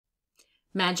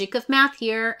Magic of Math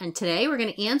here, and today we're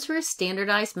going to answer a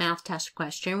standardized math test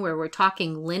question where we're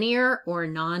talking linear or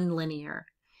non-linear.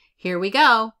 Here we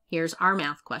go. Here's our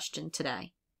math question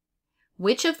today.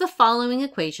 Which of the following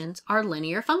equations are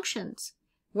linear functions?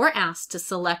 We're asked to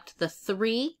select the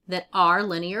three that are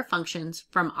linear functions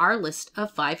from our list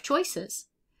of 5 choices.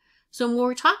 So when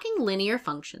we're talking linear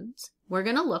functions, we're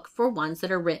going to look for ones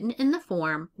that are written in the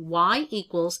form y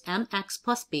equals mx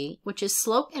plus b, which is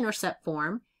slope-intercept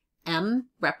form, m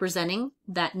representing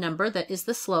that number that is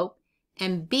the slope,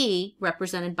 and b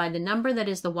represented by the number that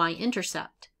is the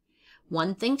y-intercept.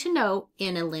 One thing to note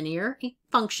in a linear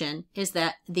function is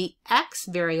that the x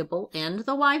variable and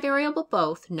the y variable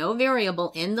both, no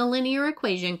variable in the linear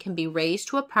equation can be raised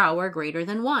to a power greater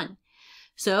than 1.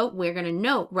 So we're going to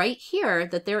note right here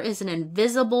that there is an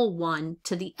invisible 1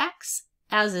 to the x,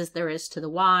 as there is to the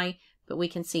y, but we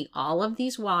can see all of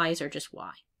these y's are just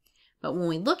y. But when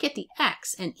we look at the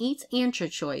x and each answer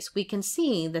choice, we can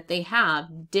see that they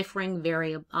have differing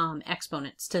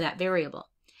exponents to that variable.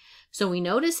 So we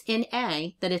notice in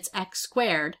A that it's x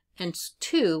squared and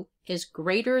 2 is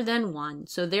greater than 1.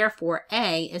 So therefore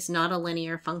A is not a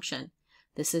linear function.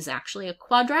 This is actually a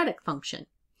quadratic function.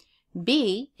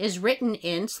 B is written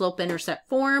in slope-intercept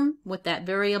form with that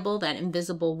variable, that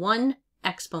invisible 1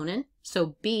 exponent.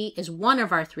 So B is one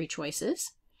of our 3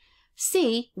 choices.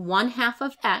 C, 1/2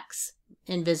 of x,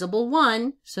 invisible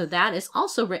 1, so that is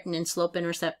also written in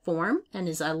slope-intercept form and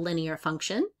is a linear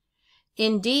function.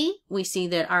 In D, we see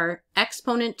that our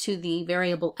exponent to the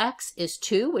variable x is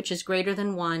 2, which is greater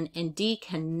than 1, and D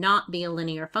cannot be a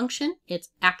linear function. It's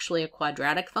actually a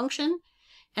quadratic function.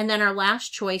 And then our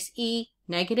last choice, E,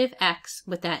 negative x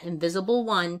with that invisible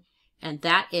 1, and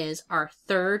that is our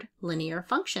 3rd linear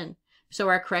function. So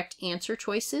our correct answer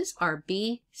choices are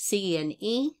B, C, and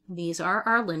E. These are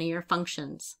our linear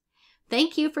functions.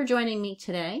 Thank you for joining me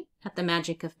today at the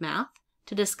Magic of Math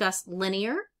to discuss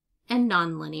linear and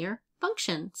nonlinear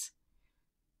functions.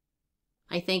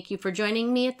 I thank you for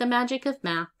joining me at the Magic of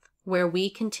Math, where we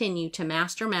continue to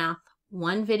master math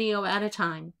one video at a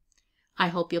time. I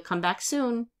hope you'll come back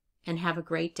soon and have a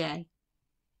great day.